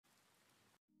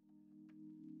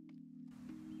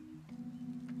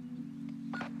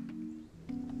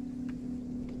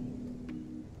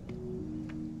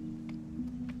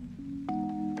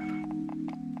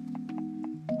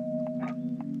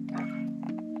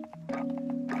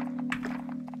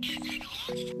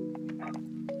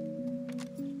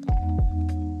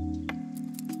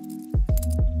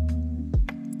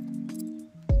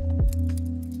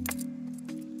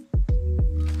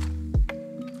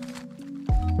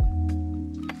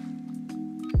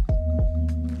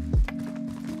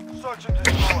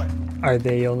Are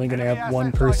they only gonna have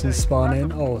one person spawn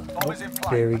in? Oh,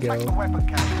 there we go.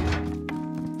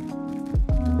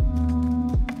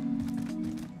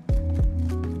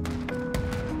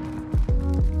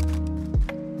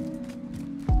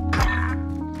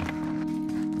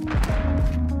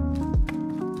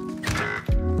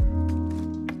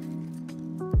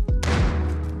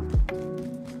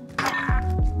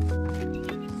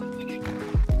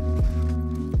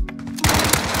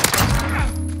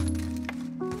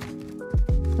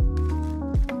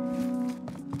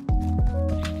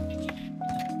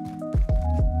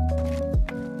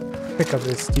 Pick up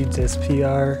this dude's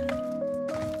SPR.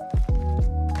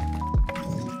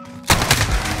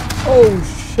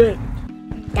 Oh shit!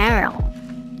 Daryl,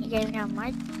 you guys got a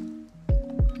mic?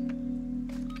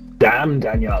 Damn,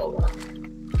 Daniel.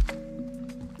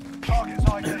 Target's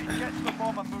ID. Get to the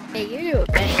bomb and move. Hey, you do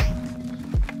it, man.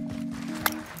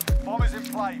 Bomb is in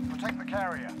play. Protect the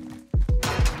carrier.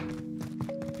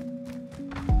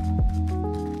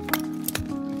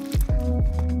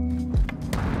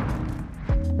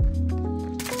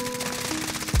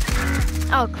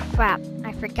 Oh crap,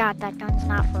 I forgot that gun's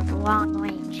not for long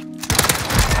range.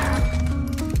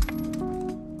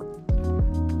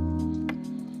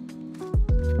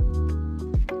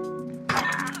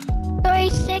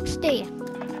 .360.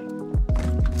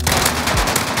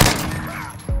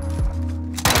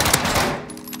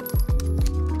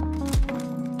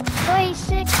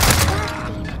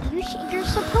 You're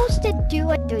supposed to do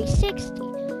a 360.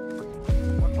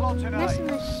 You're messing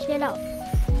this shit up.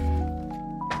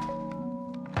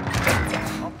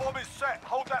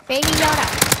 Baby Yoda,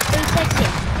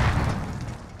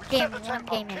 360. Damn, one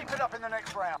game in. Keep it up in the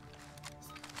next round.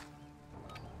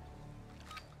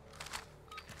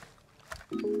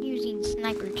 Using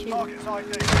sniper too. Target's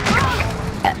ID.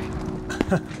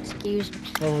 Excuse me.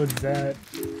 What was that?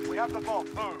 We have the bomb.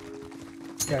 Move.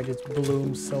 Guy just blew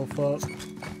himself up.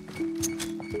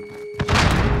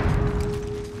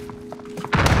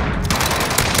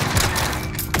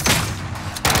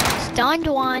 Stunned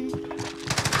one.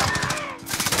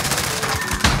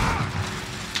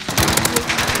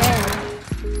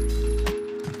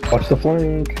 Watch the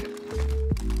flank.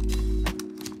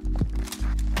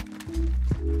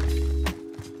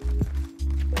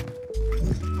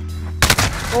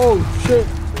 Oh shit!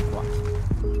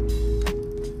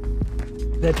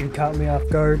 That dude caught me off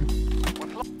guard.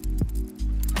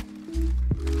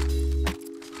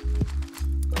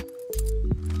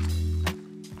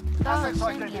 Oh,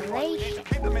 simulation.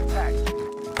 Keep them intact.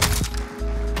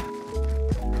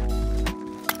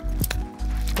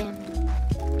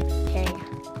 Okay.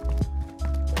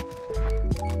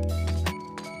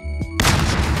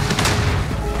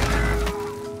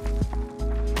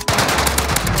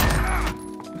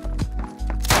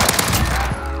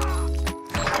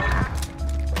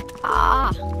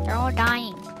 Ah, they're all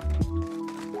dying.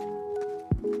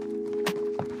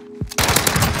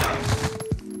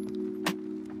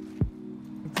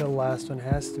 The last one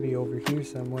has to be over here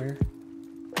somewhere.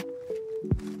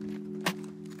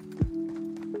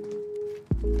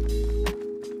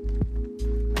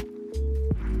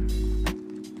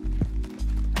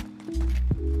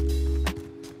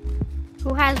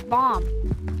 Who has bomb?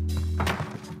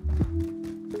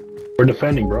 We're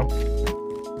defending, bro.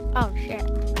 Oh shit.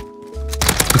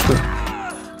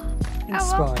 And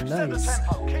spawn, nice.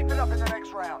 Keep it up in the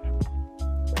next round.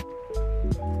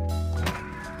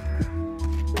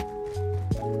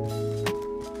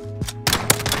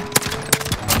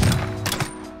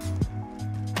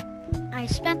 I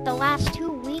spent the last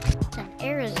 2 weeks in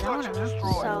Arizona,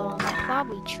 so I'm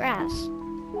probably trash.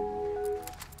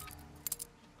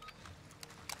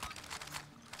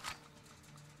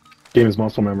 Game is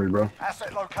muscle memory, bro.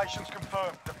 Asset locations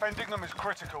confirmed. Defending them is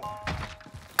critical.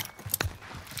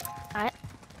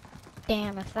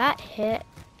 Damn, if that hit,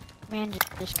 man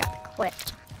just got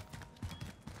clipped.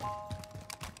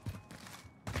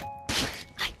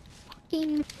 I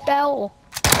fucking fell.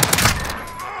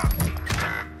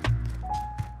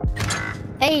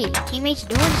 Hey, teammates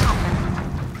doing something.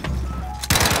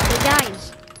 Hey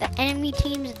guys, the enemy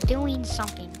team's doing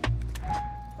something.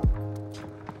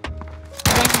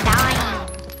 Then dying.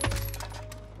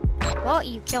 Well,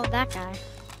 you killed that guy.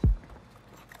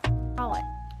 Call it.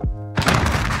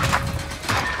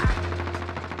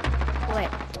 Quit.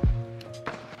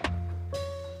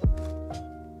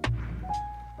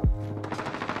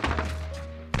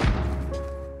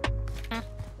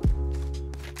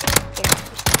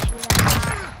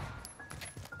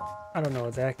 I don't know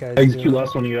what that guy's Execute doing.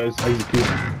 last one, you guys. Execute.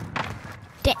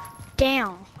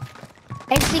 Down.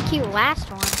 Execute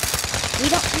last one. We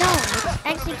don't know. Let's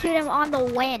execute him on the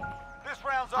win. This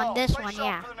round's On off. this Make one, sure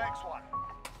yeah. for the next one.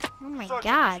 Oh my Search and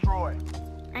god. destroy.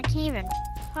 I can't even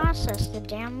process the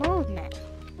damn movement.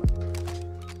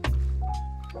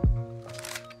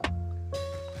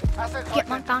 Assets Get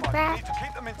my identified. contract. You need to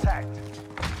keep them intact.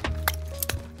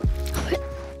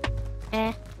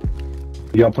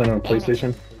 Y'all playing on a Damn it.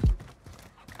 PlayStation?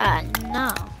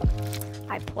 No.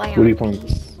 I play What are on you playing?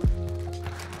 PC.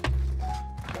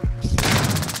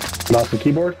 Mouse and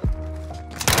keyboard?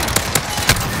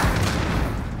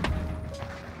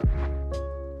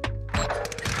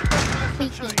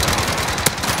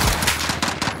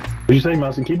 Did you say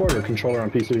mouse and keyboard or controller on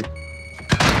PC?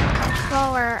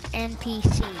 Controller and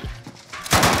PC.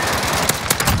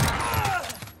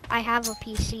 I have a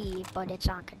PC, but it's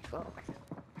on controller.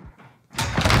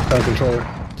 Controller.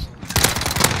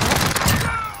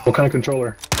 What kind of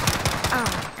controller?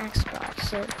 Oh,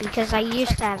 Xbox. Because I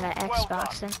used to have an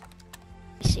Xbox and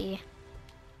PC.